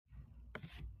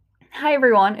Hi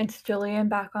everyone, it's Jillian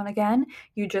back on again.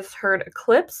 You just heard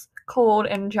Eclipse, Cold,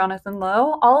 and Jonathan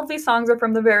Lowe. All of these songs are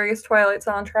from the various Twilight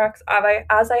soundtracks,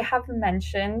 as I have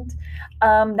mentioned.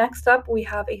 Next up, we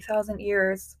have A Thousand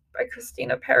Years by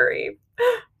Christina Perri.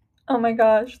 Oh my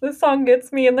gosh, this song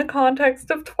gets me in the context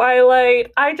of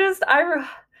Twilight. I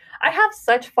have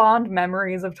such fond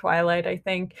memories of Twilight, I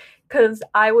think, because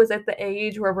I was at the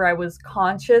age where I was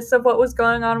conscious of what was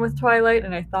going on with Twilight,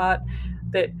 and I thought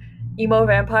that emo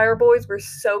vampire boys were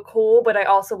so cool, but I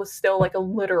also was still like a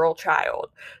literal child.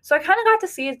 So I kind of got to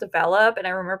see it develop, and I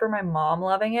remember my mom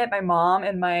loving it. My mom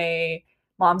and my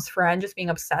mom's friend just being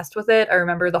obsessed with it. I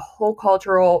remember the whole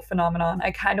cultural phenomenon.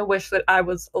 I kind of wish that I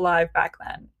was alive back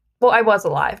then. Well, I was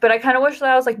alive, but I kind of wish that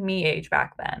I was like me age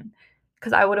back then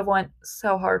because I would have went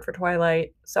so hard for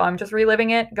Twilight. So I'm just reliving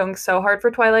it, going so hard for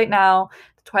Twilight now.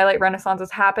 The Twilight Renaissance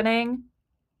is happening,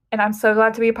 and I'm so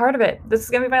glad to be a part of it. This is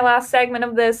going to be my last segment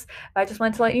of this. I just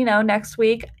wanted to let you know next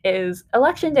week is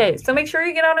election day. So make sure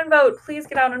you get out and vote. Please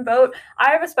get out and vote.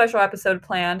 I have a special episode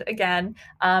planned again,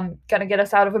 going to get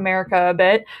us out of America a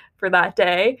bit for that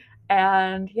day.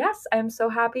 And yes, I'm so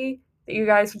happy that you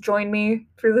guys joined me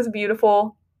through this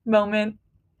beautiful moment.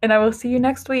 And I will see you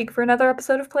next week for another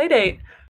episode of Playdate.